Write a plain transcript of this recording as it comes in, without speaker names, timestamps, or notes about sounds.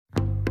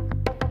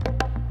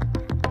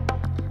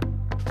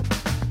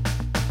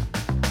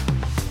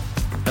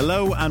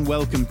Hello and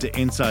welcome to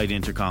Inside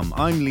Intercom.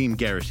 I'm Liam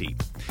Geraghty.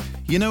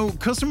 You know,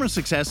 customer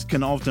success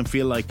can often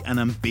feel like an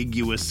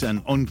ambiguous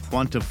and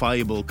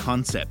unquantifiable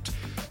concept.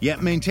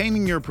 Yet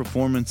maintaining your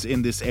performance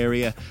in this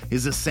area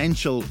is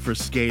essential for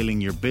scaling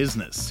your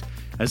business.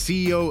 As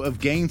CEO of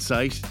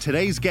Gainsight,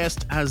 today's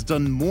guest has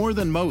done more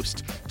than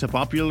most to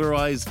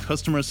popularize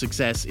customer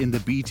success in the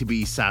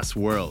B2B SaaS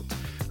world.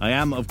 I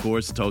am, of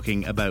course,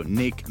 talking about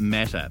Nick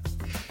Mehta.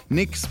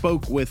 Nick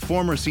spoke with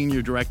former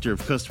Senior Director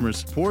of Customer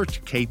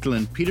Support,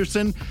 Caitlin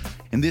Peterson,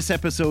 in this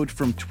episode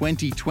from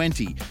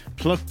 2020,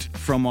 plucked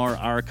from our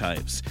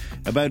archives,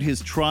 about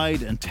his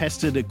tried and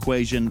tested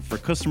equation for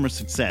customer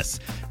success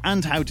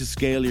and how to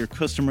scale your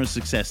customer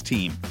success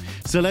team.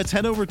 So let's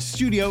head over to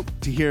studio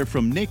to hear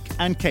from Nick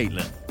and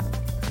Caitlin.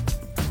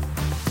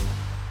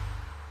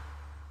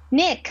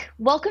 Nick,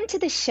 welcome to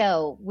the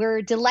show.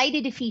 We're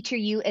delighted to feature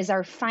you as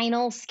our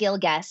final Scale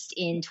guest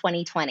in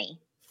 2020.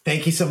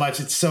 Thank you so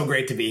much. It's so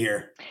great to be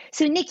here.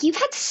 So, Nick, you've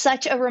had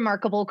such a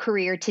remarkable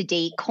career to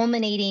date,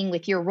 culminating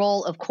with your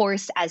role, of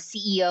course, as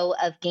CEO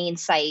of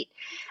Gainsight,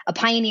 a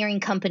pioneering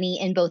company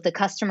in both the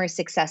customer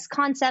success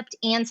concept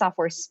and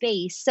software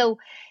space. So,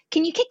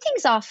 can you kick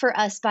things off for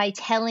us by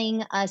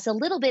telling us a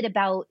little bit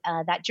about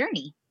that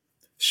journey?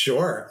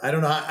 Sure. I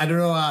don't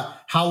know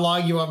how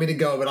long you want me to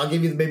go, but I'll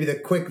give you maybe the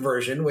quick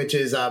version, which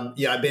is, I've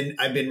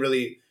been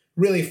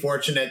really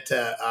fortunate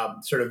to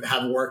sort of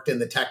have worked in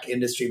the tech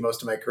industry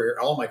most of my career,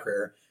 all my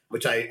career,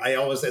 which I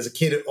always, as a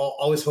kid,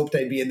 always hoped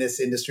I'd be in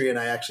this industry, and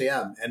I actually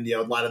am. And,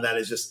 a lot of that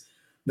is just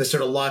the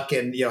sort of luck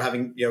and,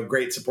 having,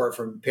 great support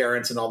from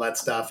parents and all that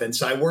stuff. And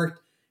so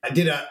I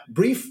did a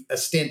brief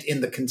stint in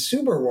the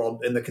consumer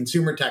world, in the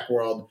consumer tech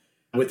world,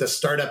 with a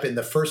startup in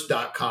the first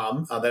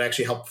 .com that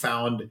actually helped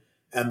found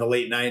in the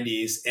late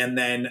 90s, and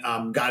then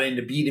got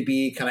into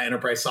B2B kind of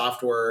enterprise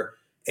software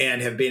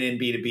and have been in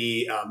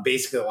B2B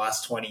basically the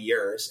last 20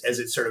 years as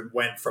it sort of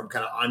went from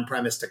kind of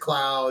on-premise to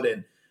cloud.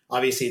 And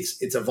obviously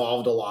it's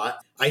evolved a lot.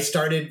 I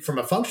started from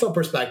a functional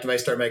perspective, I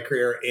started my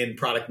career in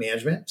product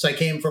management. So I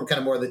came from kind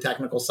of more of the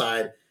technical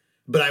side,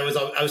 but I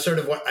was sort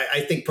of what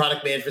I think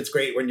product management's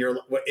great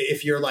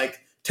if you're like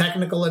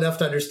technical enough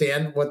to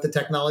understand what the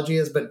technology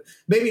is, but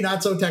maybe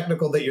not so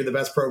technical that you're the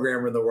best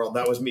programmer in the world.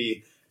 That was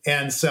me.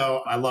 And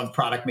so I loved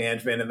product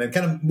management, and then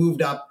kind of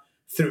moved up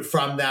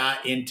from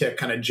that into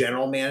kind of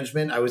general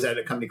management. I was at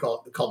a company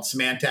called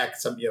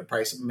Symantec.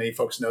 Probably many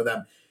folks know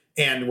them,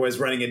 and was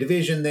running a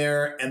division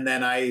there. And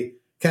then I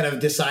kind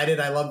of decided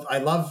I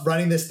love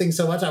running this thing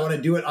so much. I want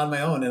to do it on my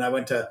own. And I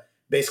went to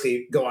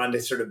basically go on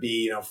to sort of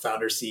be,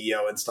 founder,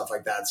 CEO and stuff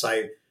like that. So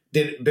I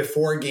did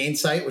before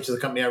Gainsight, which is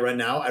the company I run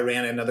now. I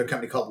ran another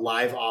company called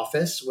Live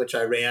Office, which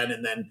I ran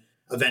and then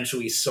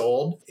eventually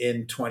sold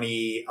in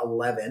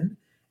 2011.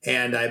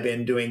 And I've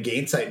been doing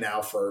Gainsight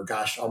now for,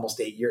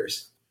 almost 8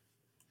 years.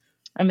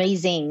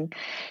 Amazing.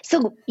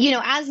 So,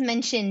 as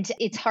mentioned,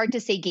 it's hard to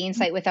say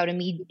Gainsight without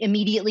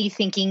immediately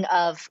thinking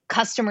of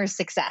customer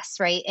success,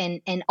 right?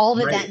 And all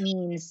that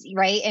means,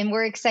 right? And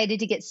we're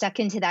excited to get stuck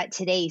into that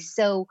today.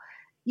 So,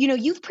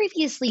 you've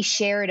previously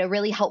shared a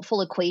really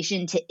helpful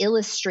equation to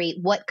illustrate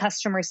what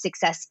customer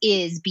success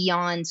is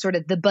beyond sort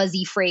of the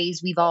buzzy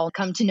phrase we've all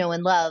come to know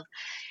and love,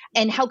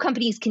 and how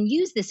companies can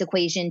use this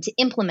equation to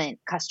implement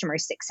customer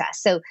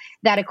success. So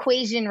that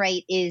equation,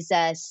 right, is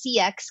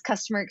CX,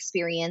 customer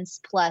experience,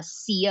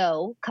 plus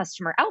CO,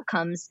 customer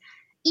outcomes,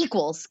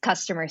 equals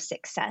customer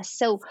success.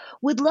 So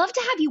would love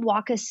to have you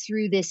walk us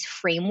through this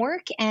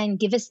framework and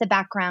give us the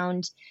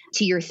background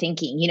to your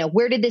thinking.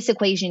 Where did this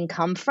equation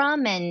come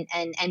from, and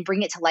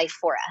bring it to life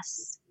for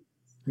us?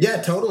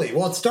 Yeah, totally.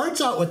 Well, it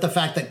starts out with the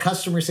fact that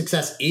customer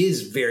success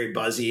is very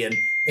buzzy, and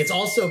it's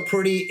also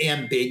pretty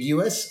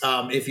ambiguous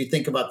if you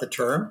think about the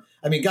term.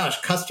 I mean,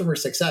 customer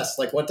success,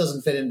 like what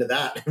doesn't fit into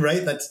that,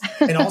 right?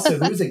 And also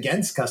who's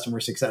against customer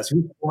success?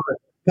 Who's for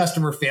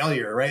customer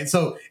failure, right?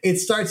 So it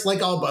starts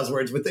like all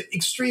buzzwords with an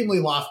extremely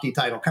lofty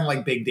title, kind of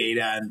like big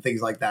data and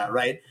things like that,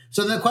 right?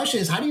 So the question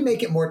is, how do you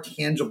make it more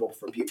tangible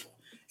for people?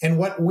 And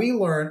what we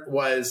learned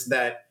was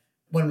that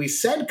when we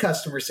said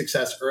customer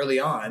success early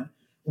on,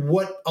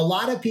 what a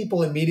lot of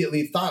people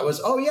immediately thought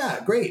was, oh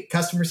yeah, great,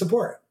 customer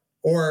support.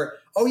 Or,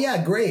 oh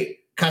yeah, great,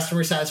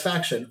 customer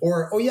satisfaction.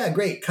 Or, oh yeah,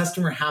 great,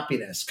 customer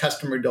happiness,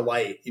 customer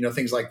delight,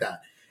 things like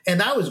that. And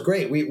that was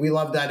great. We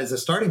love that as a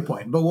starting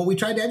point. But what we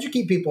tried to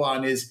educate people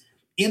on is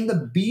in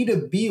the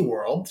B2B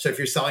world, so if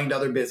you're selling to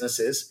other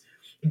businesses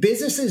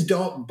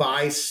don't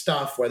buy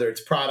stuff, whether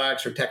it's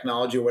products or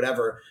technology or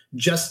whatever,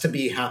 just to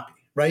be happy,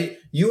 right?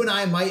 You and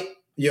I might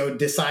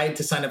decide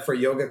to sign up for a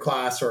yoga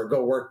class or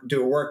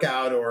do a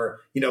workout,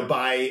 or,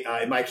 buy,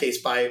 in my case,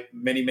 buy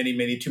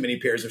many, too many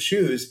pairs of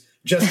shoes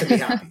just to be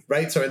happy,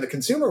 right? So in the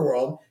consumer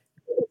world,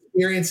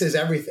 experience is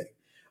everything.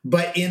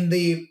 But in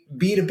the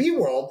B2B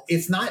world,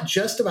 it's not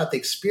just about the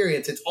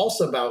experience. It's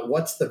also about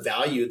what's the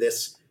value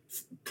this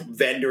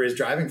vendor is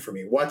driving for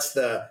me. What's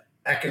the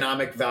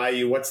economic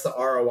value? What's the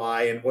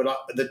ROI? And what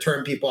the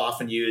term people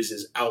often use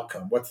is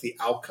outcome. What's the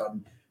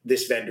outcome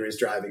this vendor is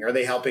driving? Are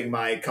they helping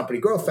my company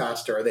grow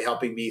faster? Are they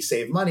helping me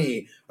save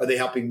money? Are they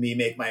helping me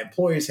make my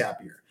employees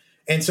happier?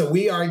 And so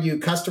we argue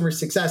customer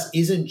success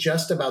isn't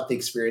just about the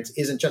experience,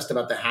 isn't just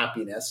about the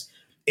happiness.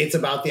 It's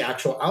about the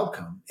actual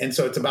outcome. And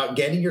so it's about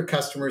getting your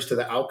customers to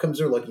the outcomes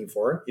they're looking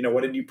for.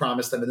 What did you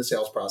promise them in the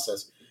sales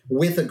process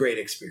with a great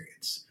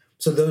experience?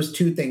 So those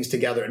two things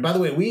together. And by the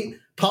way, we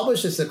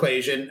published this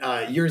equation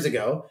years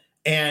ago.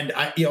 And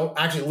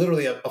actually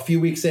literally a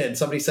few weeks in,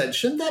 somebody said,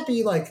 shouldn't that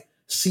be like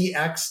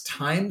CX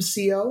times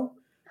CO?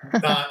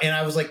 And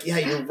I was like, yeah,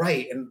 you're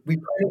right. And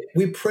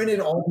we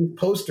printed all these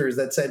posters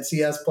that said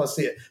CS plus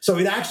CO. So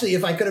it actually,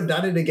 if I could have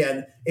done it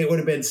again, it would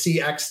have been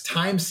CX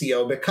times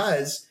CO,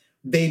 because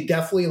they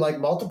definitely like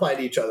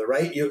multiplied each other,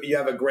 right? You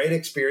have a great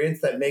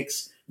experience that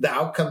makes the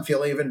outcome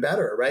feel even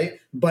better, right?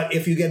 But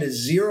if you get a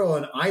zero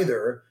in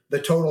either,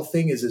 the total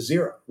thing is a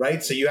zero,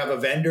 right? So you have a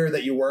vendor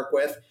that you work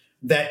with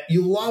that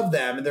you love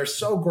them and they're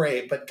so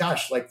great, but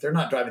gosh, like they're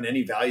not driving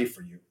any value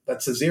for you.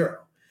 That's a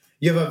zero.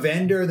 You have a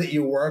vendor that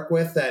you work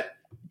with that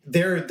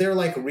they're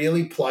like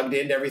really plugged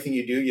into everything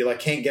you do. You like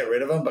can't get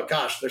rid of them, but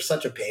gosh, they're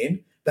such a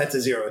pain. That's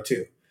a zero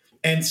too.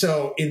 And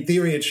so in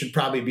theory, it should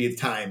probably be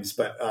times,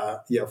 but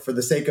for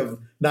the sake of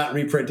not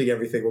reprinting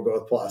everything, we'll go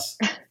with plus.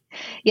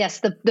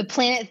 Yes, the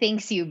planet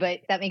thanks you, but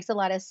that makes a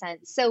lot of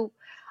sense. So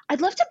I'd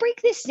love to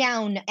break this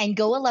down and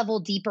go a level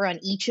deeper on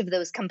each of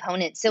those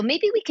components. So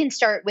maybe we can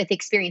start with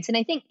experience. And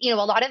I think, a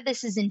lot of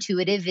this is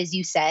intuitive, as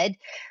you said,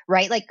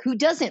 right? Like who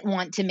doesn't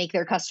want to make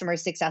their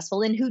customers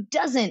successful and who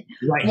doesn't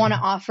want to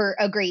offer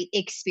a great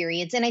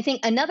experience? And I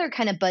think another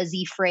kind of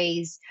buzzy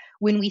phrase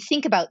when we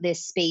think about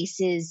this space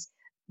is,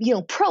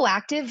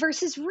 proactive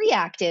versus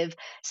reactive.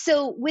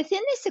 So within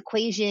this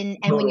equation,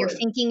 and when you're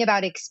thinking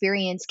about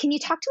experience, can you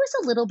talk to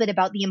us a little bit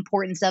about the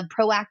importance of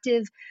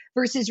proactive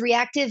versus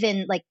reactive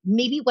and like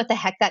maybe what the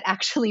heck that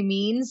actually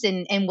means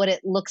and what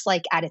it looks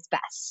like at its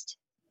best?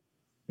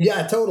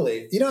 Yeah,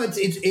 totally.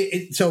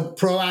 So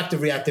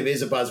proactive, reactive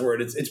is a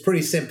buzzword. It's pretty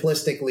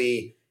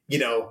simplistically,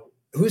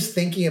 who's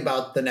thinking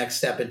about the next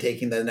step and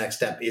taking the next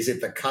step? Is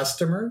it the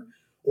customer?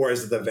 Or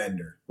is it the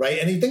vendor, right?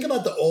 And you think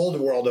about the old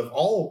world of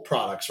all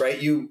products, right?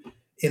 In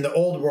the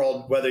old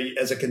world, whether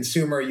as a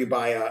consumer you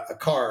buy a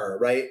car,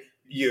 right?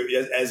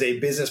 You as a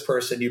business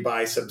person you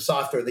buy some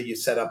software that you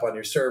set up on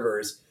your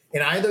servers.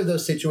 In either of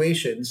those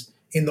situations,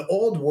 in the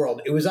old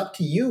world, it was up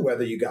to you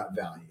whether you got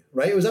value,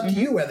 right? It was up to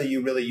you whether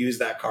you really used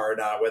that car or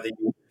not, whether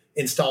you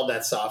installed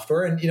that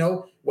software. And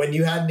when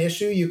you had an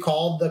issue, you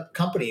called the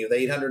company, the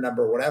 800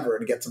 number or whatever,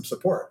 and get some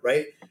support,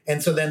 right?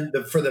 And so then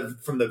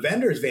from the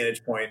vendor's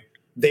vantage point,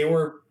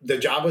 the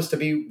job was to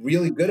be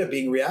really good at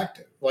being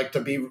reactive, like to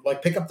be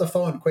like pick up the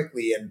phone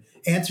quickly and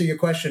answer your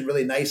question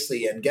really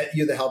nicely and get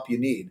you the help you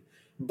need.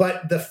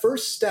 But the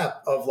first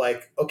step of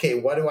like, okay,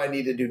 what do I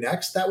need to do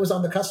next? That was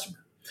on the customer.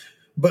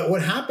 But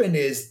what happened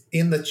is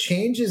in the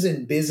changes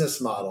in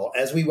business model,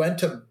 as we went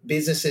to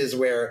businesses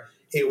where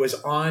it was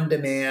on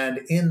demand,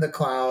 in the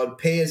cloud,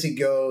 pay as you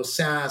go,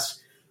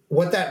 SaaS,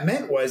 what that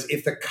meant was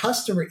if the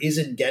customer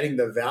isn't getting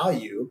the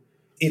value,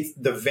 it's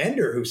the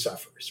vendor who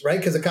suffers, right?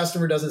 Because the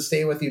customer doesn't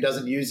stay with you,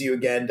 doesn't use you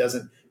again,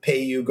 doesn't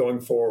pay you going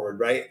forward,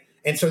 right?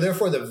 And so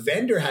therefore the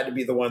vendor had to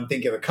be the one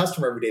thinking of the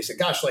customer every day, say,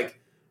 gosh, like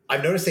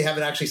I've noticed they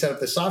haven't actually set up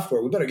the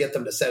software. We better get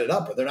them to set it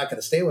up or they're not going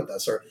to stay with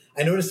us. Or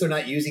I noticed they're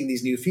not using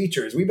these new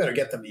features. We better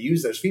get them to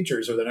use those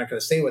features or they're not going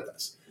to stay with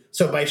us.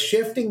 So by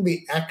shifting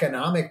the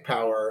economic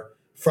power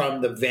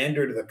from the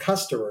vendor to the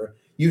customer,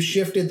 you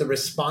shifted the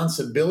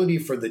responsibility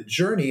for the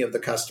journey of the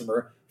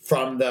customer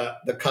from the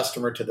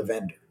customer to the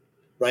vendor.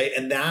 Right.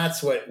 And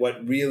that's what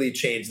really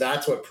changed.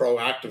 That's what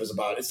proactive is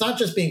about. It's not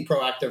just being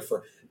proactive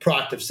for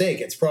proactive sake.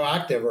 It's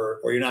proactive or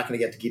you're not going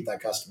to get to keep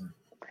that customer.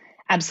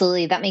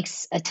 Absolutely. That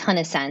makes a ton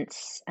of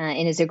sense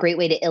and is a great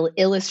way to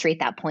illustrate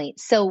that point.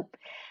 So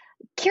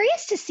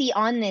curious to see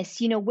on this,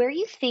 where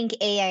you think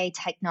AI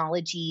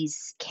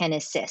technologies can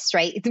assist,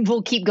 right?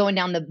 We'll keep going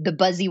down the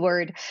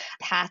buzzword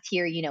path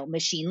here,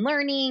 machine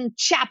learning,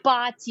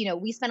 chatbots,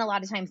 we spend a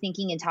lot of time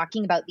thinking and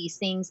talking about these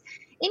things.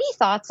 Any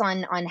thoughts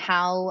on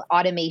how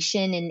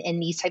automation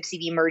and these types of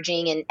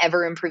emerging and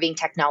ever improving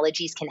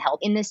technologies can help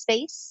in this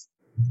space?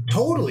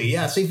 Totally.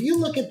 Yeah. So if you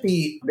look at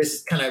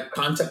this kind of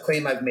concept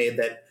claim I've made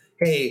that,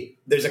 hey,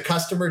 there's a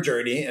customer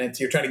journey and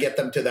you're trying to get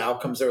them to the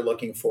outcomes they're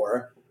looking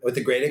for with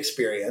a great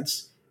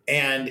experience.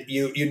 And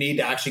you need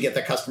to actually get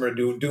the customer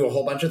to do a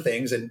whole bunch of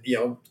things. And,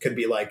 could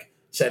be like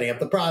setting up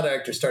the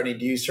product or starting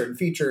to use certain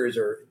features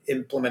or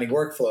implementing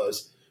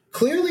workflows.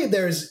 Clearly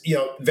there's,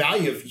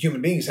 value of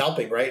human beings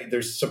helping, right?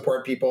 There's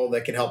support people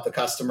that can help the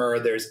customer.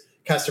 There's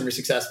customer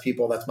success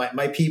people. That's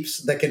my peeps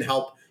that can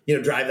help,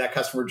 drive that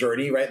customer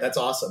journey, right? That's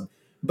awesome.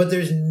 But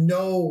there's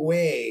no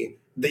way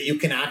that you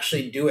can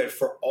actually do it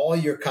for all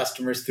your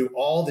customers through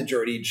all the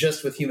journey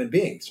just with human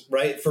beings,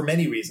 right? For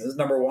many reasons.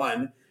 Number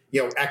one,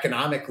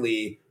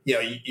 economically,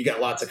 you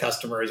got lots of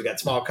customers, you got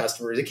small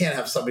customers. You can't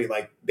have somebody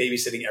like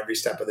babysitting every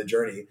step of the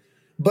journey.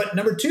 But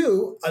number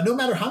two, no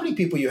matter how many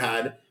people you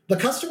had, the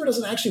customer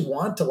doesn't actually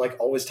want to like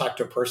always talk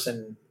to a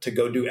person to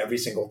go do every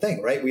single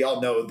thing, right? We all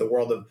know the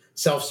world of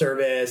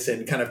self-service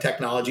and kind of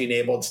technology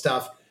enabled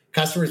stuff.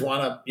 Customers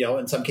want to,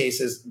 in some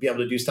cases be able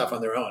to do stuff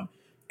on their own.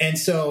 And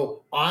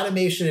so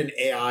automation and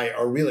AI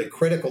are really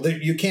critical.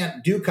 You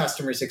can't do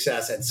customer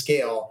success at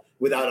scale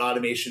without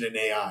automation and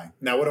AI.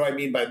 Now, what do I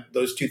mean by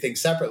those two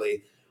things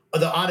separately?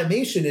 The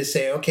automation is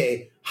saying,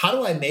 okay, how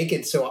do I make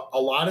it so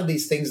a lot of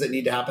these things that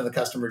need to happen in the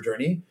customer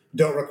journey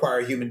don't require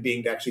a human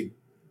being to actually,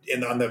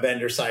 on the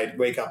vendor side,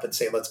 wake up and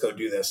say, let's go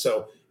do this.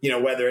 So,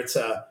 whether it's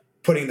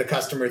putting the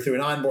customer through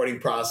an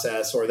onboarding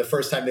process, or the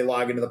first time they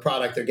log into the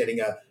product, they're getting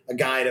a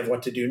guide of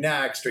what to do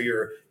next, or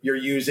you're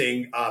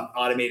using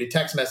automated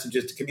text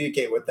messages to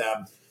communicate with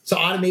them. So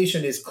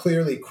automation is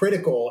clearly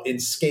critical in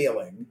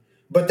scaling.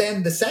 But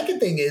then the second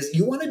thing is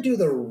you want to do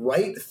the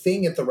right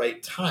thing at the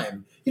right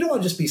time. You don't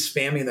want to just be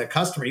spamming the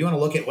customer. You want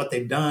to look at what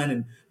they've done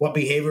and what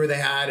behavior they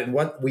had and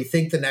what we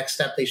think the next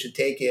step they should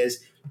take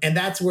is. And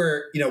that's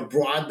where,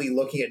 broadly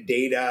looking at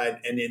data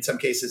and in some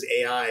cases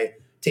AI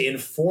to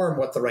inform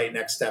what the right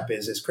next step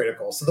is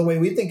critical. So the way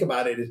we think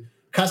about it is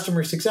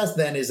customer success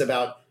then is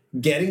about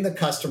getting the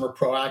customer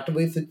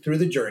proactively through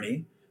the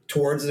journey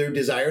towards their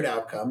desired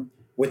outcome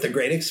with a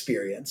great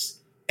experience,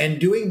 and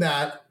doing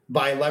that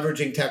by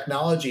leveraging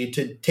technology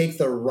to take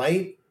the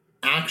right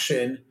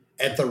action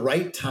at the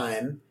right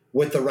time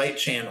with the right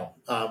channel.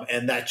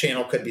 And that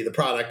channel could be the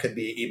product, could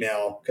be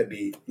email, could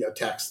be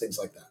text, things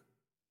like that.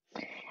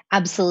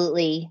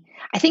 Absolutely.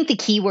 I think the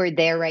key word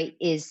there, right,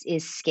 is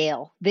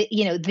scale.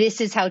 This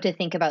is how to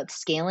think about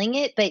scaling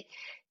it. But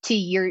to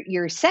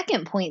your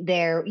second point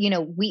there,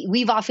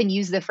 we've often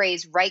used the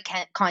phrase right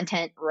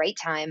content, right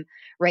time,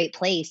 right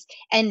place.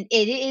 And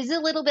it is a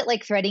little bit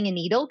like threading a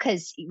needle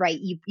because, right,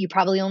 you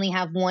probably only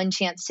have one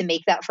chance to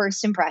make that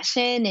first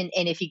impression. And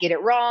if you get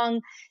it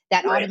wrong,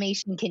 that Right.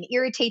 automation can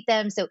irritate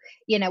them. So,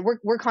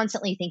 we're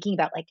constantly thinking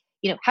about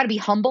how to be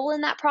humble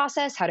in that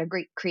process, how to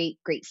create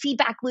great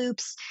feedback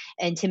loops,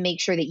 and to make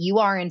sure that you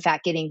are in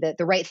fact getting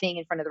the right thing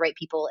in front of the right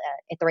people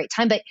at the right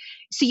time. But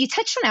so you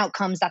touched on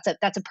outcomes.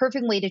 That's a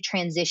perfect way to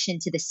transition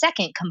to the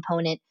second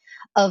component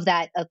of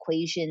that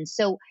equation.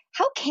 So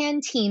how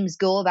can teams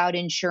go about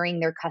ensuring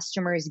their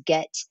customers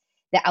get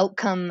the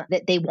outcome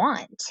that they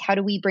want? How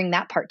do we bring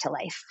that part to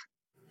life?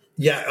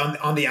 Yeah,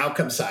 on the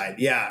outcome side.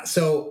 Yeah.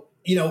 So,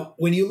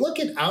 when you look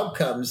at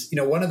outcomes,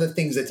 one of the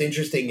things that's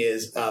interesting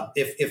is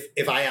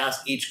if I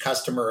ask each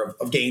customer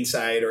of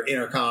Gainsight or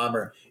Intercom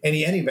or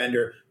any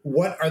vendor,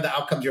 what are the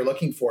outcomes you're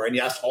looking for? And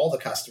you ask all the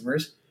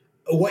customers,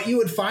 what you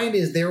would find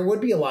is there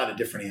would be a lot of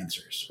different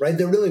answers, right?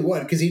 There really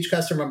would, because each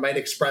customer might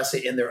express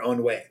it in their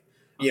own way.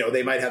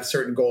 They might have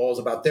certain goals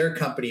about their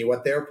company,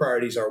 what their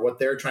priorities are, what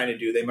they're trying to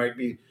do. They might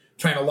be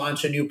trying to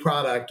launch a new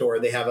product, or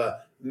they have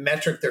a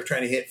metric they're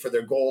trying to hit for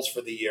their goals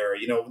for the year.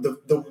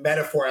 The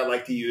metaphor I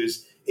like to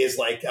use is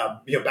like,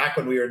 back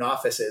when we were in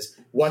offices,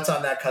 what's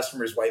on that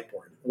customer's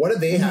whiteboard? What do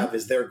they have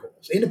as their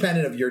goals,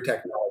 independent of your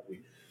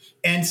technology?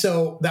 And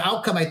so the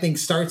outcome, I think,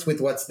 starts with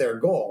what's their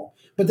goal.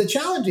 But the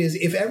challenge is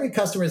if every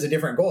customer has a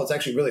different goal, it's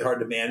actually really hard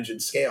to manage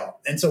and scale.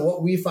 And so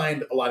what we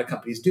find a lot of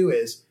companies do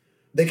is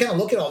they kind of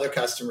look at all their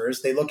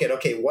customers. They look at,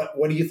 okay,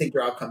 what do you think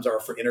your outcomes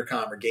are for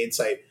Intercom or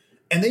Gainsight?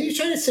 And then you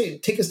try to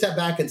take a step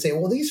back and say,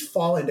 well, these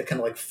fall into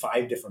kind of like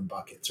 5 different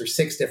buckets or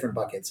 6 different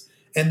buckets.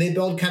 And they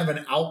build kind of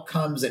an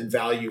outcomes and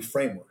value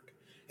framework.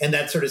 And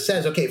that sort of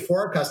says, okay, for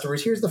our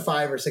customers, here's the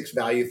 5 or 6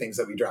 value things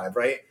that we drive,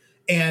 right?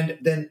 And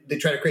then they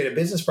try to create a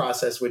business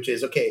process, which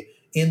is, okay,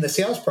 in the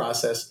sales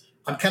process,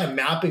 I'm kind of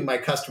mapping my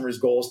customers'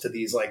 goals to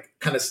these like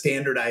kind of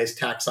standardized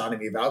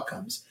taxonomy of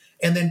outcomes.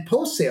 And then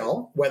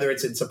post-sale, whether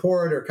it's in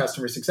support or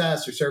customer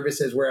success or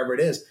services, wherever it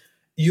is,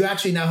 you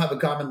actually now have a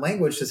common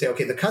language to say,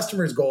 okay, the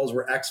customer's goals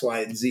were X, Y,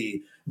 and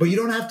Z, but you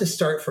don't have to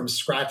start from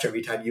scratch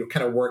every time. You're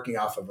kind of working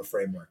off of a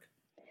framework.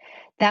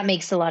 That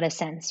makes a lot of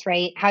sense,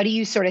 right? How do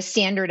you sort of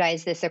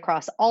standardize this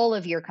across all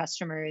of your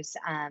customers?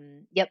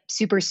 Yep,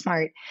 super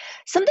smart.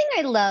 Something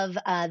I love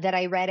that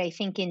I read, I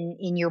think,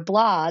 in your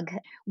blog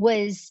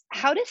was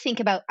how to think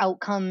about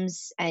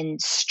outcomes and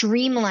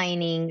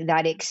streamlining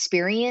that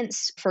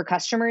experience for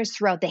customers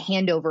throughout the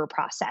handover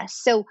process.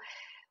 So,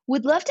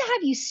 would love to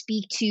have you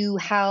speak to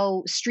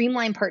how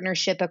streamlined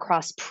partnership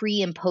across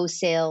pre and post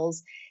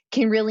sales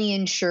can really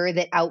ensure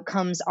that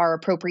outcomes are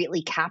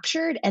appropriately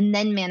captured and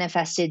then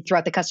manifested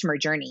throughout the customer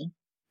journey.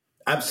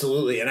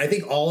 Absolutely. And I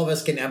think all of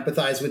us can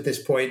empathize with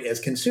this point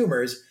as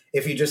consumers.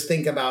 If you just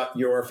think about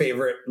your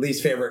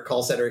least favorite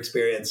call center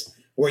experience,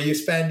 where you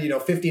spend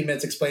 15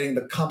 minutes explaining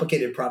the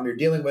complicated problem you're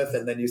dealing with,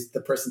 and then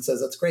the person says,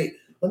 that's great.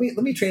 Let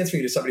me transfer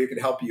you to somebody who can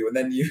help you. And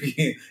then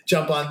you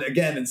jump on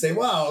again and say,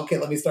 wow, okay,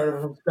 let me start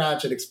over from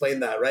scratch and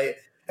explain that, right?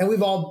 And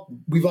we've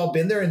all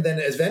been there. And then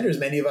as vendors,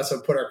 many of us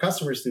have put our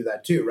customers through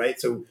that too, right?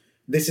 So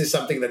this is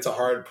something that's a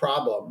hard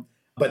problem.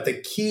 But the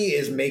key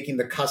is making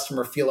the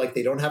customer feel like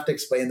they don't have to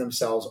explain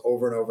themselves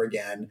over and over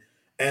again.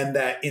 And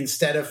that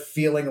instead of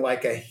feeling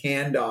like a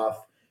handoff,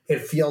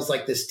 it feels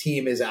like this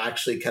team is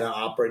actually kind of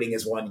operating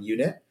as one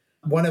unit.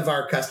 One of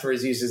our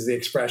customers uses the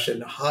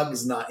expression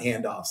hugs, not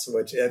handoffs,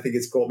 which I think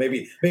is cool.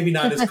 Maybe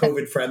not as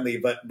COVID friendly,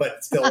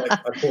 but still like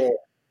a cool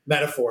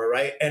metaphor,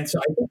 right? And so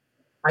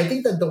I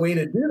think that the way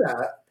to do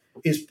that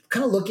is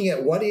kind of looking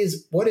at what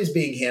is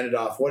being handed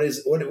off, what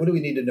do we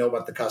need to know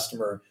about the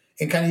customer,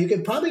 and kind of you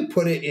could probably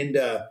put it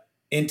into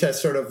into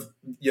sort of,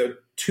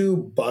 two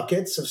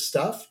buckets of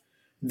stuff.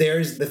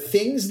 There's the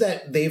things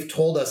that they've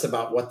told us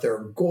about what their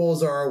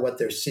goals are, what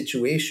their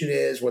situation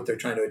is, what they're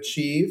trying to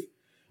achieve.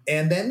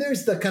 And then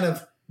there's the kind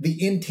of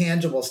the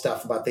intangible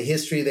stuff about the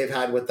history they've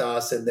had with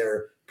us and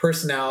their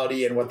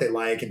personality and what they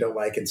like and don't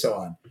like and so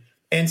on.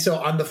 And so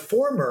on the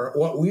former,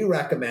 what we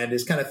recommend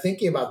is kind of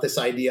thinking about this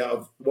idea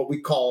of what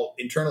we call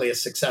internally a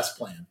success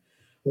plan.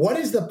 What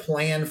is the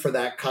plan for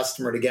that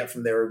customer to get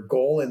from their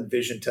goal and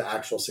vision to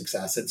actual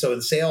success? And so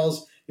in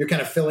sales, you're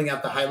kind of filling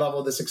out the high level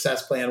of the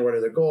success plan. What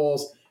are their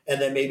goals?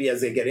 And then maybe as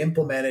they get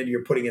implemented,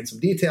 you're putting in some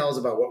details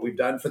about what we've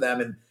done for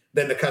them. And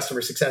then the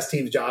customer success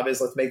team's job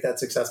is let's make that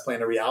success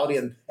plan a reality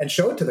and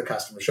show it to the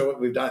customer, show what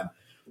we've done.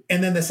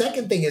 And then the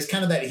second thing is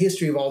kind of that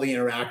history of all the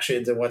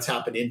interactions and what's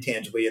happened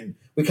intangibly. And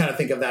we kind of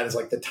think of that as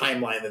like the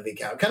timeline of the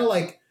account, kind of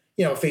like,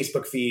 a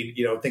Facebook feed,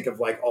 think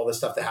of like all the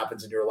stuff that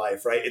happens in your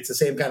life, right? It's the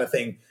same kind of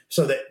thing.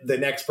 So that the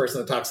next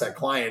person that talks to that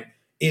client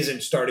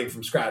isn't starting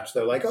from scratch.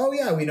 They're like, oh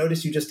yeah, we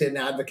noticed you just did an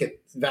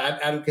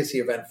advocacy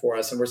event for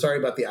us. And we're sorry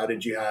about the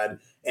outage you had.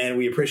 And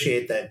we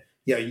appreciate that,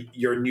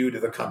 you're new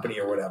to the company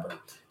or whatever.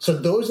 So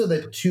those are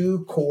the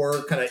two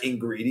core kind of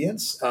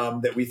ingredients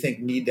that we think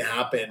need to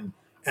happen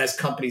as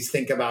companies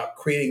think about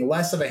creating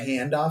less of a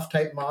handoff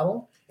type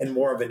model and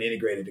more of an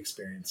integrated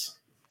experience.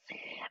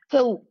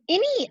 So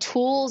any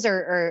tools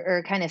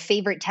or kind of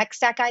favorite tech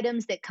stack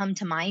items that come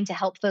to mind to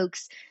help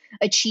folks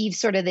achieve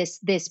sort of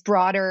this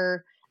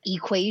broader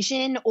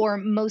equation, or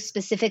most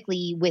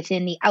specifically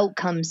within the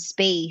outcome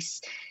space?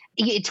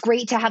 It's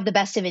great to have the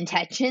best of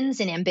intentions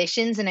and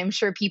ambitions, and I'm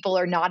sure people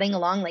are nodding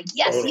along like,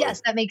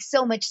 yes, that makes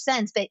so much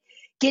sense. But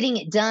getting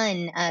it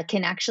done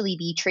can actually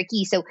be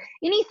tricky. So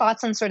any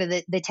thoughts on sort of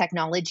the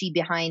technology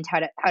behind how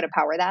to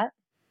power that?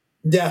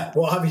 Yeah,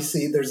 well,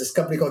 obviously, there's this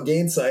company called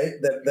Gainsight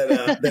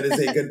that is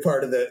a good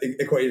part of the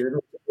equation.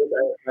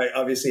 I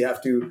obviously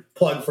have to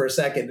plug for a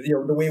second.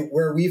 The way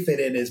where we fit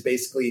in is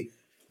basically,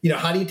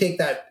 how do you take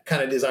that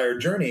kind of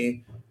desired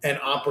journey and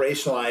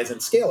operationalize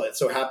and scale it?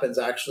 So it happens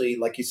actually,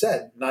 like you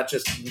said, not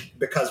just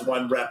because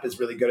one rep is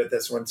really good at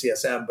this, one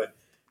CSM, but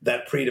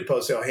that pre to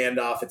post sale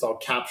handoff, it's all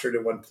captured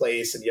in one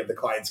place, and you have the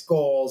client's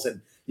goals,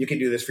 and you can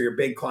do this for your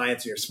big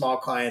clients and your small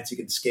clients. You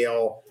can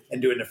scale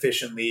and do it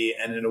efficiently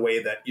and in a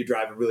way that you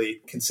drive a really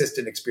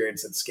consistent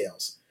experience that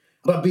scales.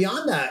 But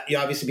beyond that,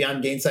 obviously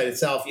beyond Gainsight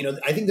itself,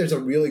 I think there's a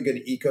really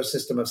good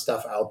ecosystem of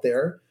stuff out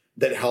there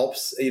that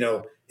helps.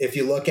 If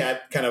you look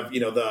at kind of,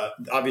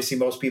 obviously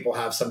most people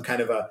have some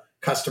kind of a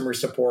customer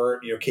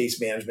support, case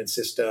management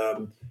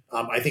system.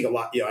 I think a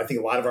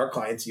lot of our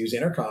clients use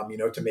Intercom,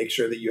 to make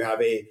sure that you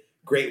have a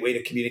great way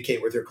to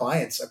communicate with your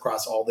clients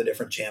across all the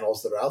different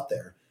channels that are out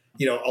there.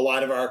 A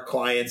lot of our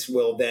clients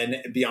will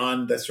then,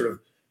 beyond the sort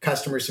of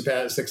customer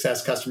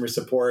success, customer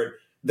support,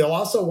 they'll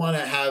also want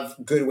to have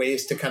good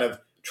ways to kind of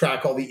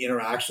track all the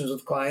interactions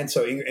with clients.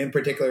 So in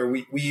particular,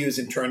 we use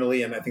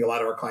internally, and I think a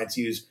lot of our clients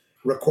use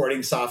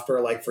recording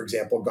software, like, for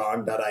example,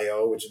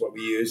 gong.io, which is what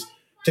we use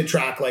to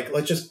track, like,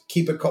 let's just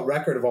keep a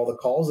record of all the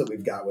calls that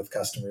we've got with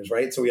customers,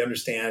 right? So we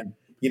understand,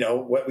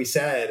 what we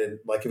said, and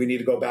like if we need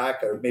to go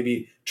back or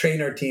maybe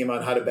train our team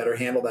on how to better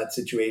handle that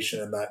situation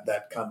and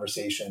that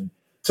conversation.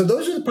 So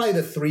those are probably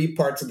the three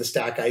parts of the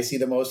stack I see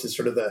the most, is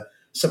sort of the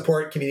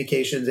support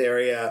communications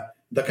area,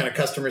 the kind of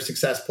customer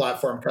success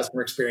platform,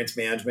 customer experience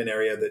management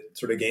area that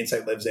sort of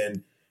Gainsight lives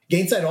in.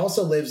 Gainsight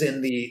also lives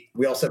in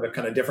we also have a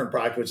kind of different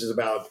product, which is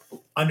about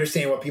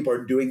understanding what people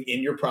are doing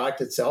in your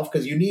product itself,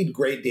 because you need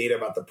great data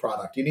about the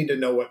product. You need to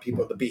know what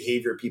the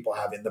behavior people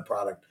have in the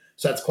product.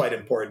 So that's quite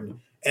important.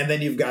 And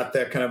then you've got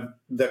the kind of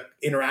the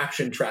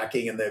interaction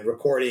tracking and the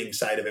recording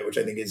side of it, which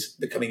I think is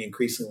becoming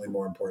increasingly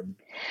more important.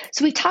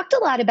 So we've talked a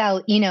lot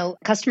about,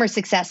 customer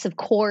success, of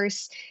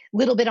course, a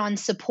little bit on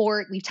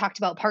support. We've talked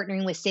about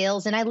partnering with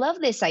sales. And I love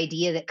this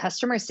idea that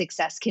customer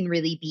success can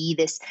really be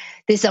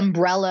this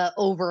umbrella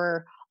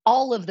over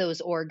all of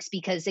those orgs,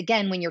 because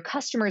again, when your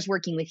customer is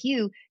working with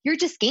you, you're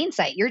just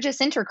Gainsight, you're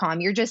just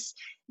Intercom, you're just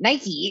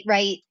Nike,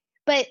 right?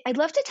 But I'd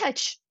love to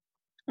touch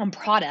on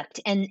product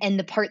and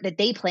the part that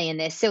they play in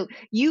this. So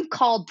you've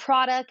called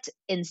product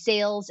and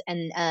sales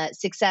and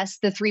success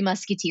the three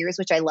musketeers,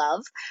 which I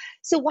love.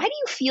 So why do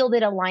you feel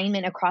that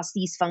alignment across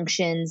these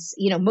functions,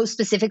 most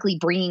specifically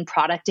bringing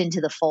product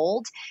into the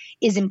fold,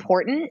 is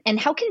important? And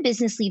how can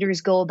business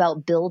leaders go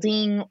about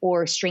building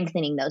or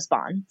strengthening those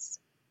bonds?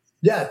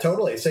 Yeah,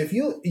 totally. So if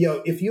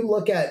you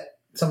look at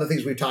some of the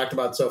things we've talked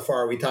about so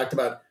far, we talked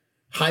about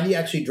how do you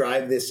actually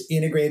drive this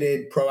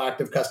integrated,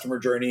 proactive customer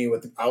journey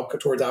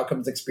towards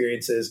outcomes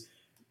experiences,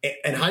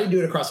 and how do you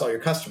do it across all your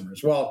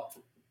customers? Well,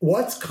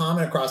 what's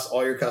common across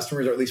all your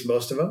customers, or at least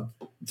most of them?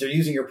 They're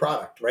using your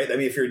product, right? I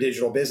mean, if you're a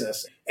digital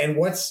business. And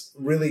what's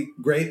really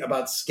great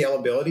about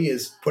scalability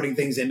is putting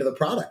things into the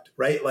product,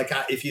 right? Like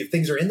if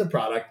things are in the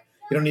product,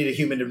 you don't need a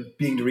human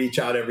being to reach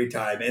out every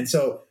time. And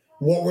so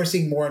what we're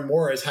seeing more and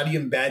more is how do you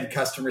embed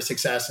customer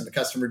success and the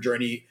customer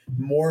journey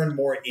more and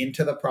more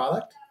into the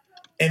product?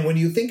 And when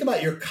you think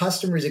about your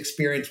customer's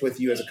experience with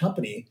you as a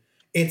company,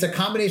 it's a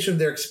combination of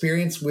their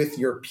experience with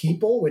your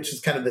people, which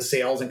is kind of the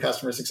sales and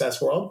customer success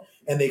world,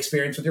 and the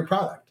experience with your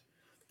product.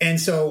 And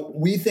so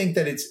we think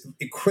that it's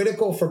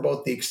critical for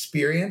both the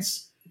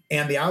experience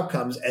and the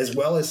outcomes, as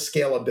well as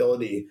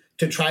scalability,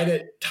 to try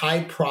to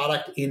tie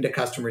product into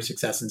customer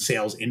success and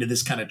sales into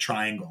this kind of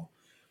triangle.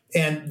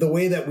 And the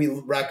way that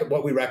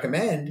what we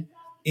recommend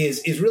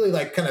is really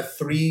like kind of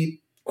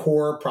three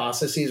core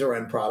processes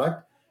around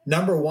product.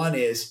 Number one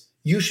is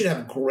you should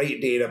have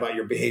great data about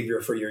your behavior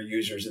for your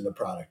users in the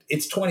product.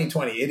 It's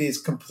 2020. It is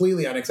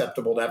completely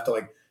unacceptable to have to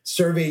like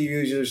survey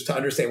users to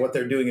understand what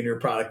they're doing in your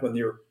product when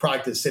your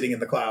product is sitting in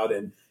the cloud,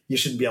 and you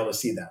shouldn't be able to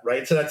see that,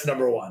 right? So that's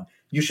number one.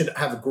 You should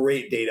have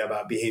great data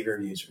about behavior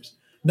of users.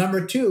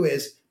 Number two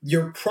is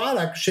your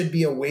product should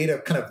be a way to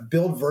kind of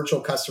build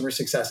virtual customer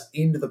success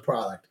into the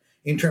product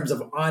in terms of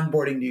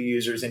onboarding new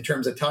users, in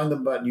terms of telling them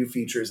about new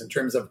features, in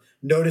terms of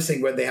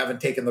noticing when they haven't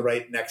taken the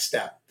right next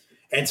step.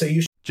 And so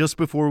you Just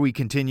before we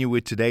continue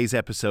with today's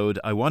episode,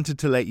 I wanted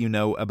to let you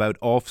know about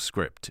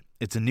OffScript.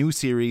 It's a new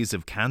series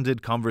of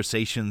candid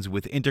conversations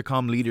with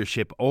Intercom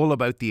leadership all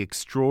about the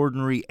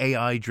extraordinary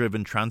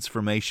AI-driven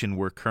transformation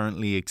we're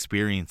currently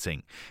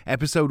experiencing.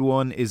 Episode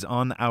 1 is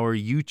on our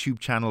YouTube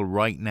channel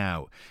right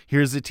now.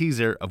 Here's a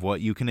teaser of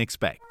what you can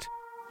expect.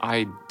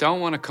 I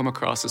don't want to come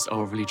across as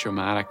overly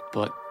dramatic,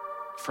 but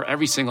for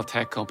every single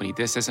tech company,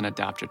 this is an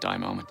adapt or die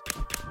moment.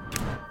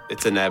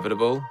 It's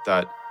inevitable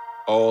that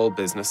all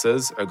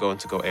businesses are going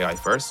to go AI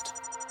first.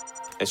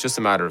 It's just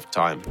a matter of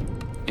time.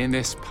 In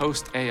this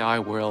post-AI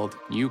world,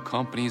 new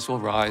companies will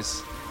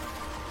rise,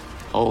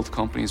 old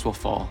companies will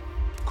fall.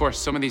 Of course,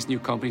 some of these new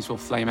companies will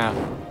flame out.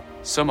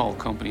 Some old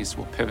companies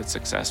will pivot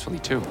successfully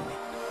too.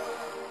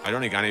 I don't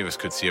think any of us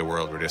could see a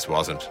world where this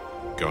wasn't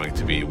going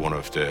to be one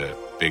of the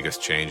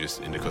biggest changes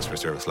in the customer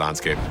service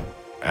landscape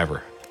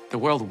ever. The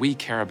world we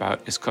care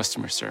about is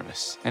customer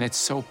service, and it's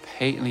so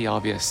patently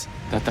obvious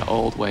that the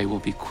old way will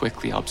be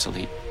quickly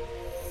obsolete.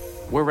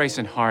 We're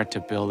racing hard to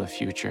build a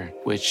future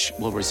which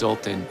will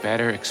result in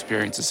better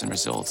experiences and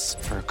results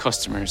for our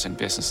customers and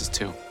businesses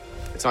too.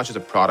 It's not just a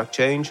product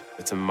change,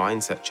 it's a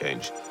mindset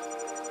change.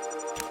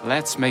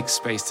 Let's make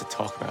space to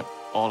talk about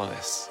all of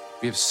this.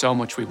 We have so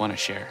much we want to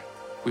share.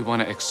 We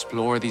want to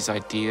explore these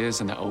ideas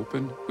in the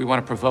open. We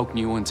want to provoke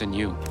new ones in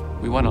you.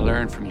 We want to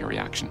learn from your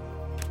reaction.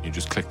 You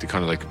just click the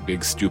kind of like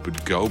big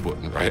stupid go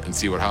button, right, and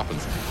see what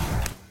happens.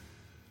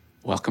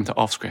 Welcome to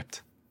OffScript.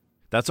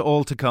 That's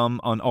all to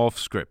come on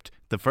OffScript.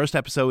 The first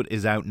episode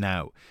is out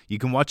now. You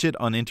can watch it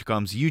on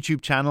Intercom's YouTube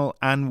channel,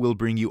 and we'll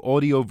bring you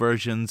audio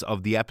versions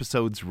of the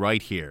episodes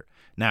right here.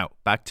 Now,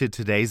 back to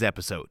today's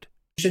episode.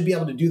 You should be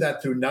able to do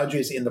that through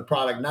nudges in the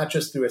product, not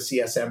just through a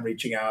CSM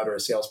reaching out or a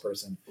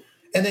salesperson.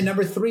 And then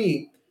number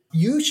three,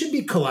 you should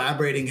be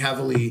collaborating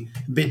heavily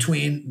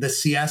between the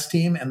CS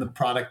team and the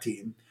product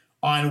team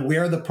on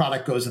where the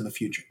product goes in the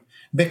future.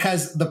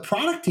 Because the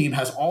product team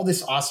has all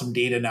this awesome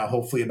data now,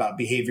 hopefully, about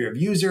behavior of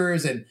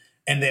users, and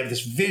they have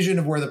this vision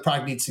of where the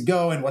product needs to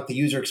go and what the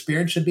user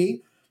experience should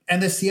be.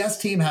 And the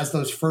CS team has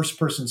those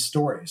first-person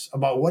stories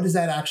about what does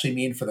that actually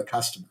mean for the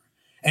customer.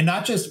 And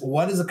not just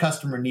what does the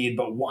customer need,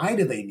 but why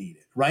do they need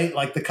it, right?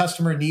 Like the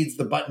customer needs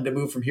the button to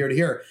move from here to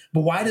here.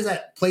 But why does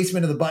that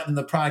placement of the button in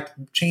the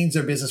product change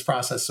their business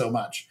process so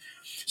much?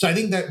 So I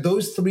think that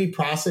those three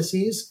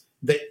processes,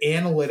 the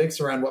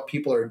analytics around what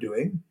people are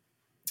doing,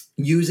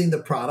 using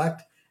the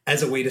product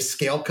as a way to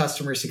scale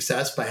customer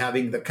success by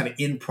having the kind of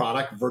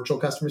in-product virtual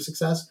customer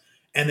success,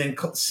 and then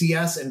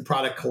CS and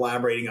product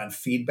collaborating on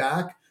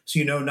feedback. So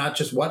you know not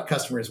just what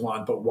customers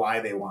want, but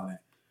why they want it.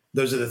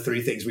 Those are the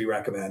three things we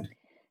recommend.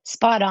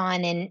 Spot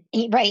on. And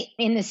right,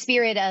 in the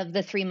spirit of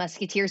the Three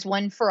Musketeers,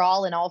 one for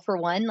all and all for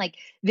one, like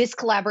this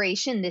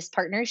collaboration, this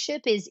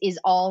partnership is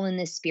all in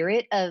the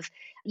spirit of,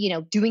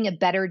 doing a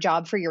better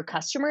job for your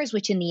customers,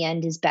 which in the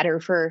end is better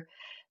for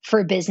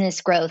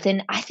business growth.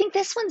 And I think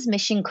this one's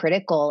mission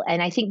critical.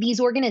 And I think these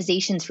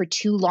organizations for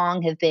too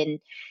long have been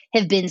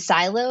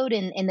siloed,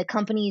 and the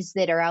companies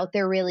that are out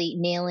there really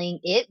nailing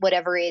it,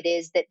 whatever it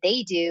is that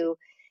they do,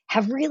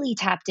 have really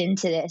tapped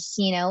into this,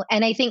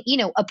 And I think,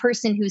 a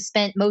person who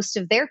spent most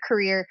of their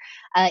career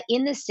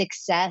in the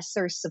success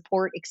or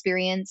support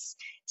experience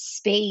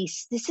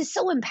space, this is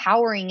so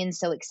empowering and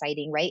so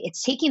exciting, right?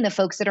 It's taking the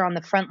folks that are on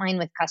the front line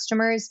with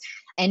customers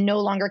and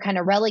no longer kind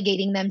of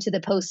relegating them to the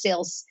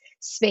post-sales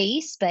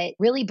space, but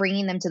really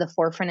bringing them to the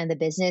forefront of the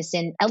business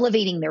and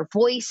elevating their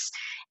voice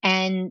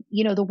and,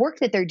 the work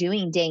that they're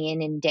doing day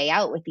in and day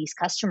out with these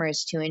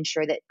customers to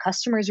ensure that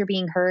customers are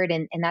being heard,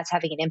 and that's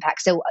having an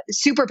impact. So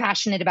super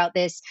passionate about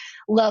this.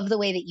 Love the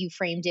way that you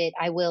framed it.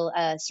 I will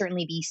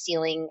certainly be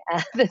stealing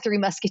the Three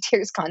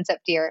Musketeers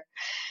concept here.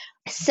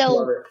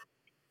 So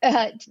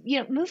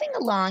moving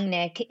along,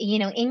 Nick,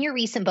 in your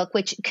recent book,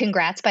 which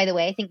congrats, by the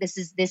way, I think this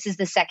is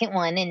the second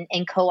one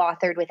and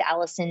co-authored with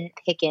Allison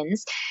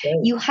Pickens.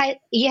 Oh.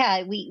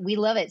 We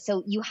love it.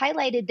 So you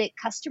highlighted that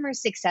customer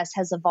success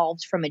has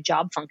evolved from a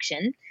job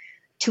function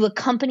to a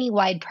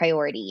company-wide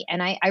priority.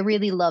 And I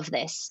really love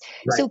this.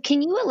 Right. So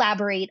can you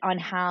elaborate on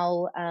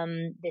how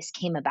this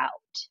came about?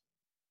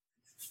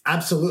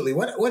 Absolutely.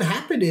 What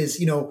happened is,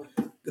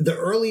 the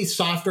early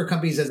software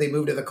companies, as they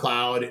moved to the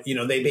cloud,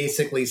 they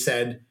basically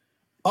said,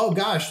 oh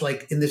gosh,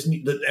 like in this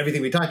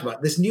everything we talked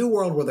about, this new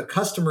world where the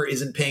customer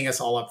isn't paying us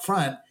all up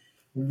front,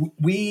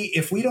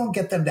 if we don't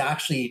get them to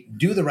actually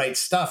do the right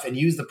stuff and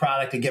use the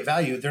product and get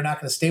value, they're not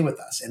going to stay with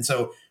us. And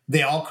so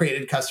they all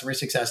created customer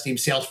success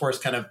teams.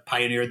 Salesforce kind of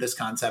pioneered this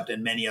concept,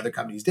 and many other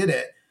companies did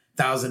it.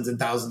 Thousands and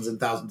thousands and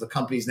thousands of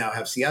companies now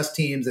have CS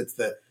teams. It's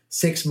the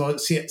sixth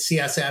most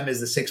CSM is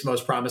the sixth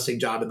most promising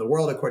job in the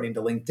world, according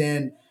to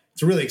LinkedIn.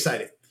 It's really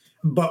exciting.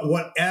 But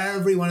what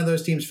every one of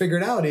those teams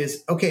figured out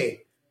is,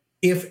 okay,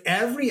 if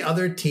every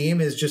other team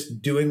is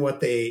just doing what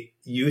they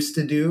used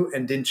to do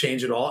and didn't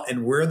change at all,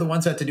 and we're the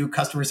ones that have to do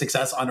customer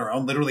success on our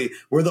own, literally,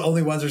 we're the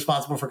only ones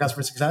responsible for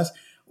customer success,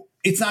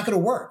 it's not going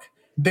to work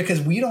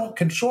because we don't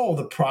control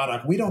the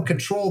product. We don't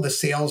control the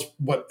sales,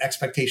 what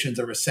expectations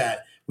are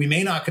set. We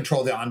may not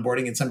control the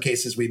onboarding. In some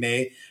cases, we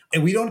may.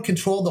 And we don't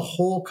control the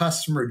whole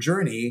customer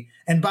journey.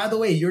 And by the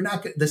way, the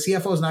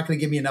CFO is not going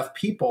to give me enough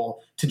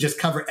people to just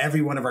cover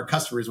every one of our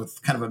customers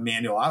with kind of a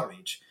manual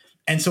outreach.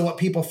 And so what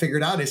people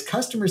figured out is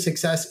customer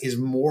success is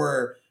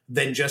more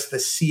than just the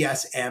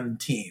CSM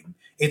team.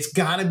 It's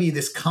got to be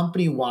this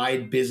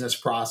company-wide business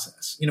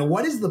process.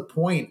 What is the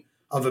point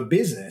of a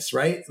business,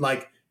 right?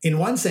 Like in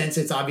one sense,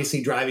 it's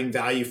obviously driving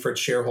value for its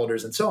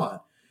shareholders and so on.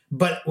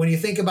 But when you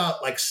think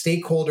about like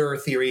stakeholder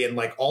theory and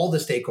like all the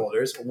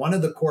stakeholders, one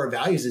of the core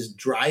values is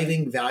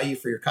driving value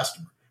for your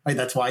customer, right?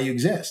 That's why you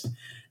exist.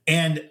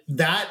 And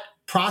that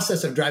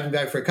process of driving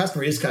value for a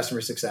customer is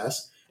customer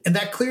success. And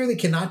that clearly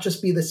cannot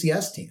just be the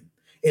CS team.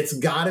 It's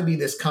got to be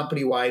this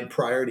company-wide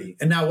priority.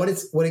 And now what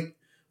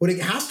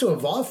it has to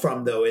evolve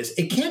from, though, is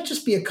it can't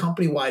just be a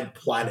company-wide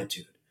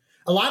platitude.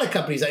 A lot of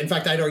companies, in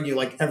fact, I'd argue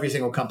like every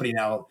single company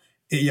now,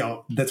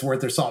 that's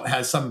worth their salt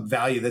has some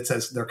value that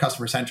says they're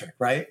customer-centric,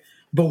 right?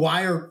 But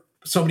why are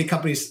so many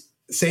companies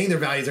saying their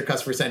values are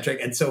customer-centric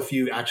and so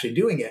few actually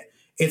doing it?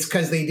 It's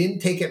because they didn't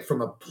take it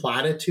from a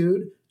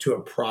platitude to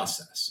a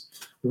process.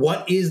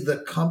 What is the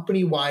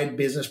company-wide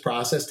business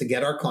process to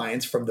get our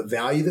clients from the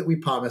value that we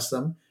promised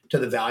them to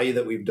the value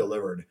that we've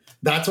delivered?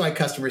 That's why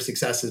customer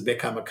success has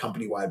become a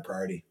company-wide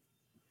priority.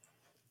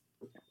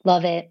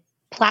 Love it.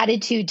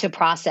 Platitude to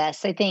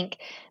process. I think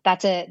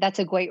that's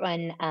a great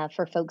one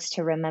for folks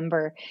to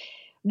remember.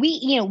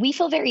 We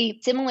feel very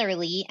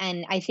similarly,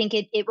 and I think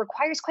it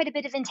requires quite a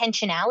bit of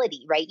intentionality,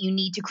 right? You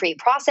need to create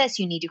process,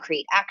 you need to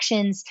create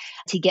actions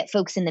to get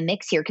folks in the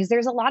mix here, because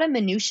there's a lot of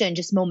minutia and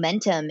just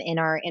momentum in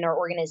our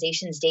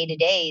organizations day to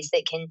days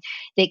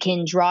that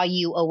can draw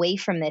you away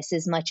from this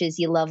as much as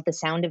you love the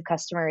sound of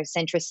customer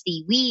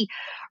centricity. We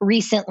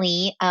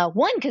recently,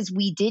 because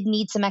we did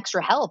need some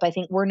extra help. I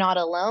think we're not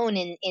alone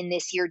in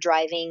this year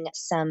driving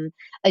some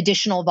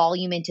additional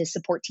volume into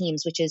support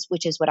teams, which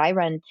is what I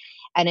run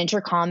at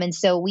Intercom. And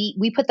so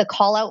we put the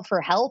call out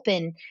for help,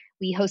 and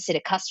we hosted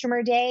a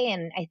customer day.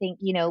 And I think,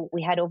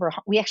 we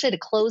actually had to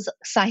close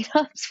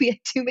signups. We had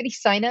too many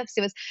signups.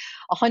 It was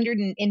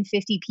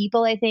 150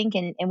 people, I think.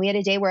 And we had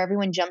a day where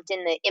everyone jumped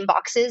in the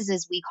inboxes,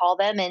 as we call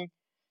them, and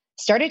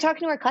started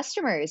talking to our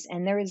customers.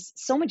 And there was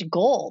so much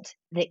gold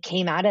that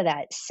came out of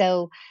that.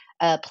 So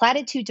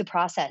platitude to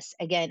process.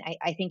 Again,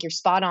 I think you're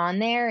spot on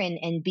there,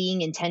 and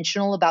being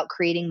intentional about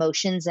creating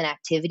motions and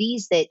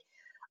activities that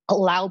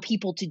allow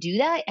people to do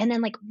that and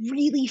then like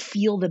really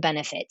feel the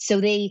benefit.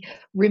 So they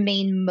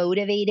remain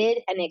motivated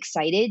and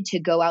excited to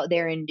go out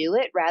there and do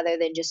it, rather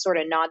than just sort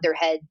of nod their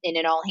head in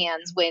an all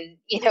hands when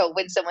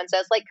someone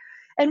says like,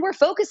 and we're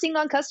focusing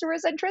on customer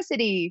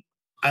centricity.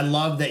 I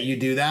love that you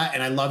do that.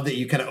 And I love that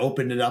you kind of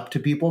opened it up to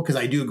people, because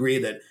I do agree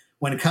that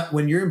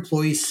when your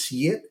employees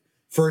see it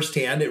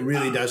firsthand, it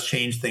really does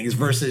change things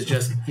versus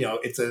just,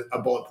 it's a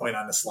bullet point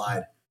on a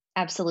slide.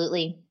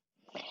 Absolutely.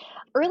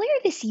 Earlier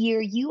this year,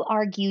 you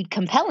argued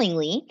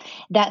compellingly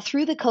that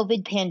through the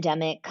COVID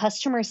pandemic,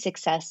 customer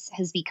success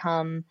has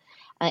become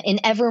an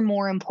ever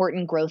more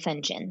important growth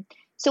engine.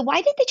 So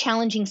why did the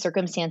challenging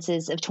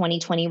circumstances of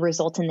 2020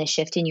 result in this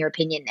shift, in your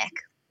opinion, Nick?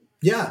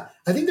 Yeah,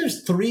 I think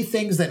there's three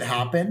things that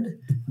happened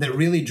that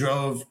really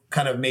drove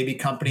kind of maybe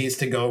companies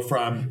to go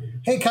from,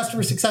 hey,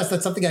 customer success,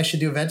 that's something I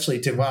should do eventually,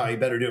 to, wow, you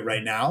better do it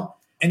right now.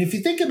 And if you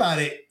think about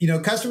it,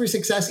 customer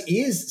success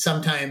is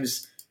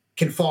sometimes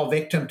can fall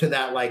victim to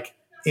that, like,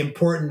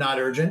 important, not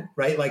urgent,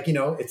 right? Like,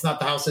 it's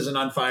not the house isn't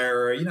on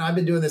fire, or, I've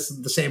been doing this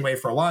the same way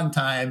for a long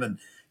time. And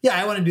yeah,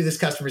 I want to do this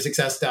customer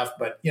success stuff,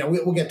 but,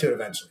 we'll get to it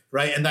eventually,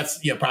 right? And that's,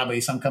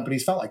 probably some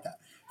companies felt like that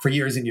for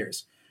years and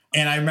years.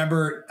 And I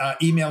remember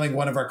emailing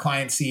one of our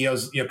client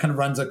CEOs, kind of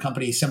runs a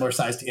company similar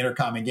size to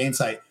Intercom and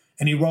Gainsight.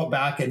 And he wrote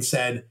back and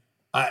said,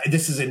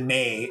 this is in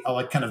May,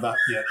 like kind of the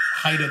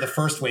height of the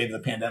first wave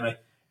of the pandemic.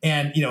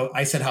 And,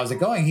 I said, how's it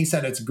going? He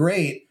said, it's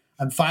great.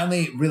 I'm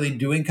finally really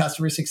doing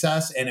customer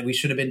success, and we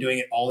should have been doing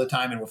it all the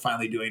time, and we're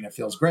finally doing it. It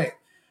feels great.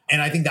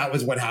 And I think that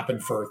was what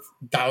happened for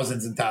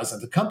thousands and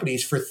thousands of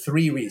companies for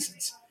three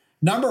reasons.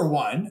 Number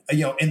one,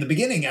 in the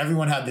beginning,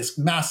 everyone had this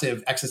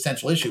massive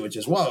existential issue, which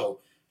is, whoa,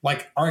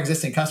 like our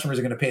existing customers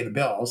are going to pay the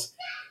bills.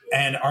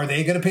 And are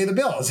they going to pay the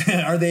bills?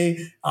 Are they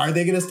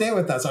going to stay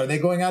with us? Are they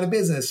going out of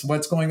business?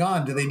 What's going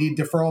on? Do they need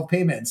deferral of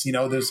payments?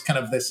 There's kind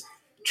of this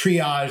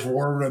triage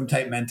war room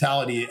type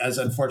mentality, as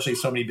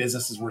unfortunately so many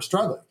businesses were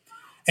struggling.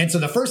 And so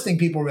the first thing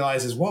people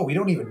realize is, whoa, we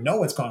don't even know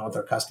what's going on with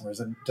our customers.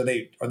 And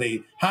are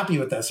they happy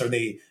with us? Are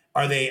they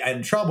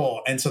in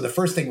trouble? And so the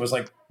first thing was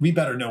like, we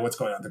better know what's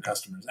going on with their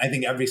customers. I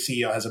think every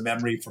CEO has a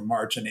memory from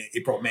March and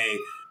April, May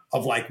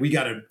of like, we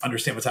got to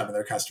understand what's happening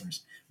with their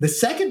customers. The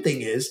second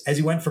thing is, as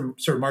you went from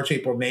sort of March,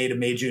 April, May to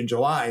May, June,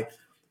 July,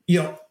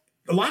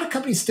 a lot of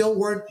companies still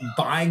weren't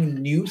buying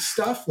new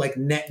stuff, like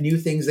net new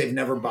things they've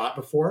never bought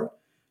before.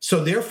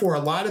 So therefore,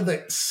 a lot of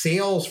the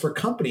sales for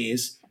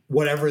companies,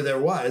 whatever there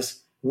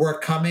was, were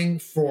coming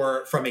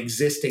from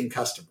existing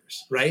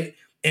customers, right?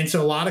 And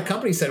so a lot of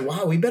companies said,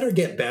 wow, we better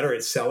get better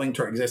at selling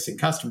to our existing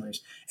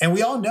customers. And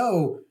we all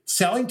know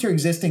selling to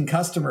existing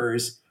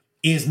customers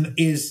is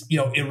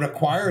it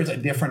requires a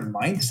different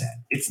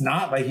mindset. It's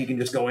not like you can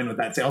just go in with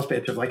that sales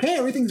pitch of like, hey,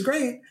 everything's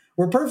great,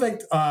 we're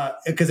perfect,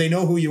 because they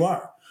know who you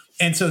are.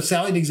 And so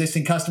selling to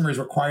existing customers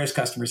requires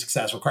customer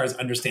success, requires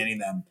understanding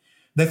them.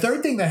 The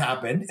third thing that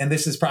happened, and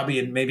this is probably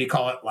in maybe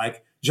call it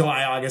like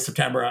July, August,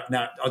 September,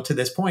 now to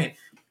this point,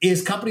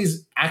 is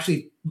companies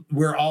actually,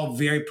 we're all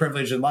very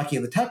privileged and lucky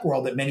in the tech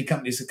world that many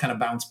companies have kind of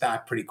bounced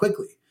back pretty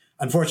quickly.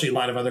 Unfortunately, a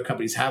lot of other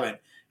companies haven't.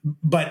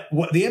 But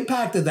what the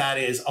impact of that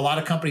is a lot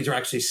of companies are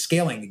actually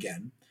scaling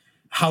again.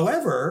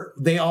 However,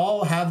 they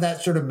all have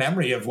that sort of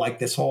memory of like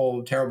this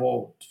whole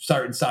terrible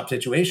start and stop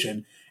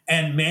situation.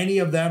 And many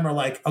of them are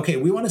like, okay,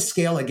 we want to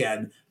scale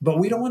again, but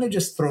we don't want to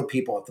just throw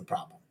people at the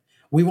problem.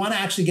 We want to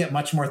actually get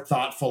much more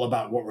thoughtful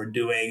about what we're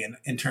doing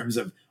in terms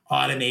of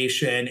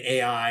automation,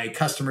 AI,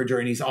 customer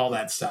journeys, all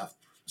that stuff.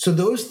 So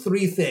those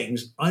three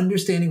things,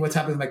 understanding what's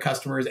happening with my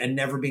customers and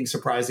never being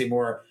surprised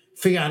anymore,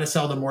 figuring out how to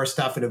sell them more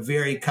stuff in a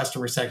very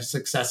customer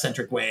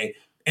success-centric way,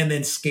 and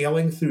then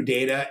scaling through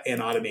data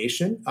and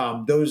automation.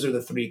 Those are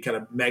the three kind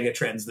of mega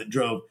trends that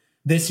drove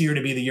this year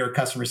to be the year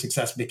customer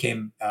success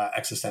became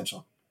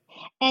existential.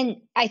 And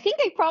I think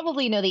I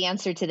probably know the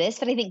answer to this,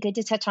 but I think good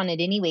to touch on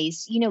it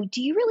anyways.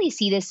 Do you really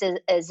see this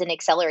as an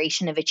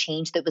acceleration of a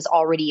change that was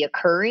already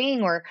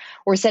occurring or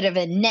sort of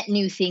a net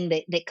new thing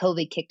that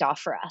COVID kicked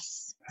off for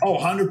us? Oh,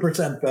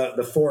 100%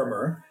 the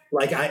former.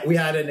 Like we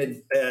had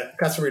a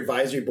customer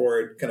advisory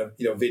board kind of,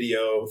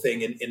 video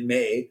thing in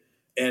May.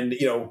 And,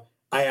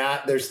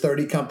 there's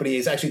 30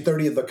 companies, actually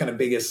 30 of the kind of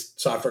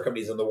biggest software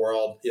companies in the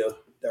world,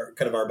 they're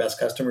kind of our best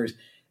customers.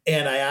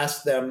 And I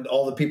asked them,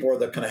 all the people are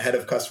the kind of head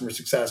of customer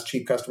success,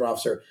 chief customer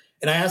officer.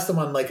 And I asked them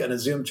on a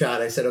Zoom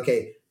chat, I said,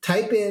 okay,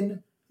 type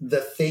in the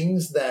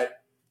things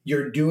that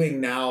you're doing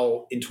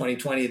now in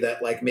 2020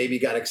 that like maybe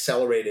got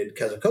accelerated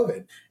because of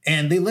COVID.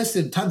 And they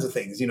listed tons of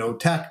things,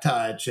 tech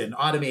touch and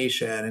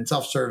automation and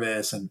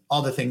self-service and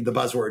all the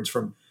buzzwords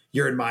from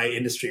your and my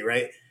industry,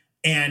 right?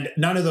 And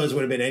none of those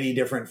would have been any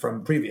different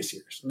from previous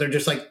years. They're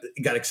just like,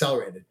 it got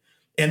accelerated.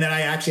 And then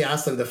I actually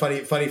asked them, the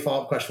funny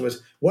follow-up question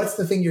was, what's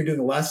the thing you're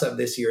doing less of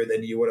this year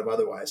than you would have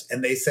otherwise?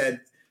 And they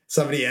said,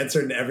 somebody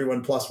answered and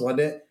everyone plus one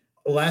it,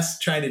 less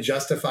trying to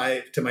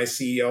justify to my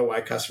CEO why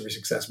customer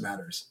success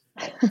matters.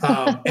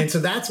 And so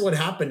that's what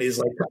happened is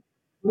like,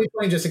 we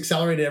just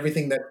accelerated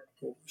everything that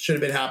should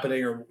have been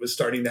happening or was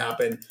starting to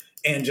happen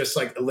and just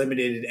like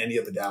eliminated any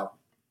of the doubt.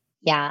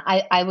 Yeah,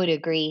 I would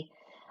agree.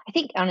 I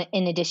think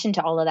in addition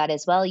to all of that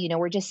as well,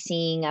 we're just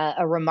seeing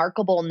a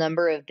remarkable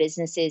number of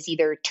businesses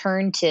either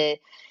turn to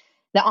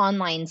the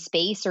online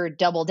space or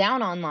double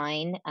down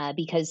online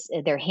because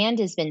their hand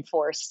has been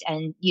forced.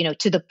 And,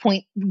 to the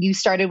point you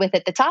started with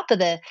at the top of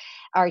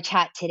our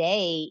chat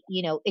today,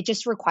 it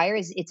just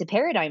requires, it's a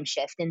paradigm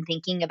shift in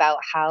thinking about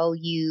how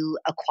you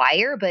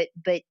acquire,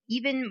 but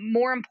even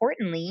more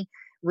importantly,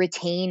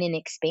 retain and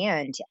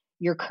expand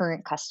your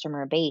current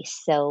customer base.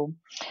 So,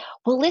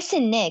 well,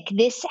 listen, Nick,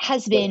 this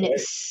has been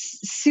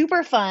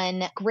super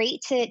fun. Great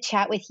to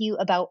chat with you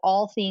about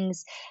all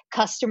things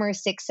customer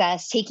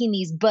success, taking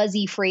these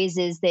buzzy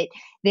phrases that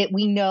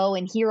we know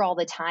and hear all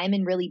the time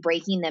and really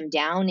breaking them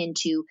down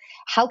into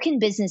how can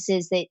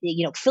businesses that,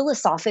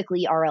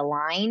 philosophically are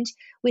aligned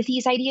with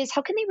these ideas,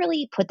 how can they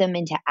really put them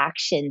into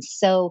action?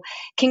 So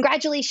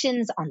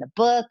congratulations on the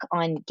book,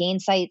 on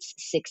Gainsight's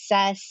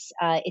success.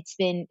 It's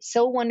been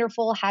so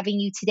wonderful having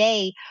you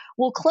today.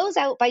 We'll close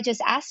out by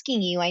just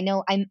asking you, I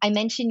know I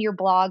mentioned your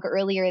blog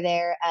earlier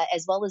there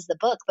as well as the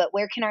book, but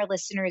where can our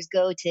listeners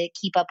go to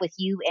keep up with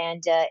you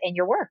and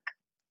your work?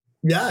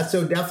 Yeah,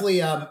 so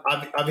definitely,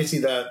 obviously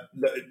the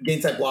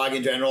Gainsight blog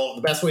in general,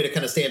 the best way to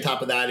kind of stay on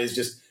top of that is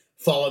just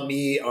follow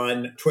me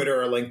on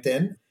Twitter or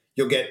LinkedIn.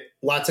 You'll get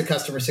lots of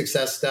customer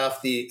success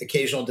stuff, the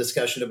occasional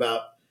discussion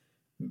about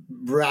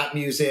rap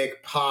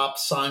music, pop,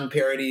 song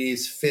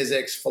parodies,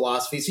 physics,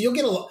 philosophy. So you'll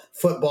get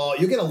football,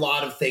 you'll get a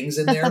lot of things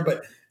in there,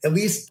 but at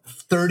least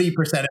 30%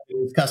 of it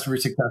is customer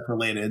success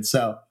related.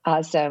 So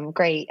awesome.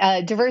 Great.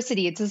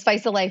 Diversity. It's the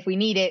spice of life. We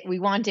need it. We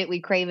want it. We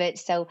crave it.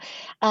 So,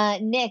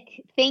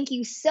 Nick, thank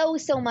you so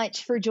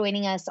much for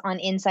joining us on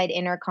Inside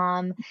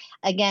Intercom.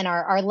 Again,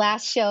 our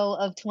last show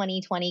of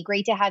 2020.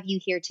 Great to have you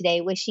here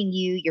today. Wishing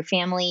you, your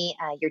family,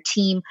 your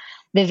team,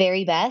 the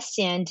very best.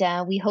 And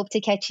we hope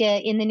to catch you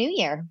in the new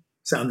year.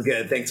 Sounds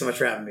good. Thanks so much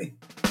for having me.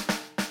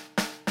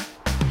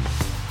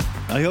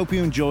 I hope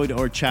you enjoyed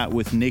our chat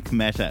with Nick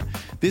Mehta.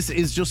 This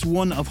is just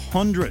one of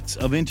hundreds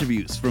of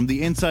interviews from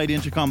the Inside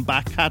Intercom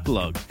back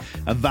catalogue,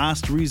 a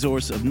vast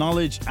resource of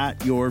knowledge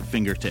at your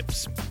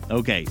fingertips.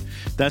 Okay,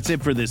 that's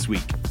it for this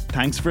week.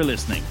 Thanks for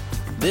listening.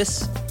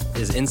 This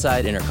is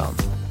Inside Intercom.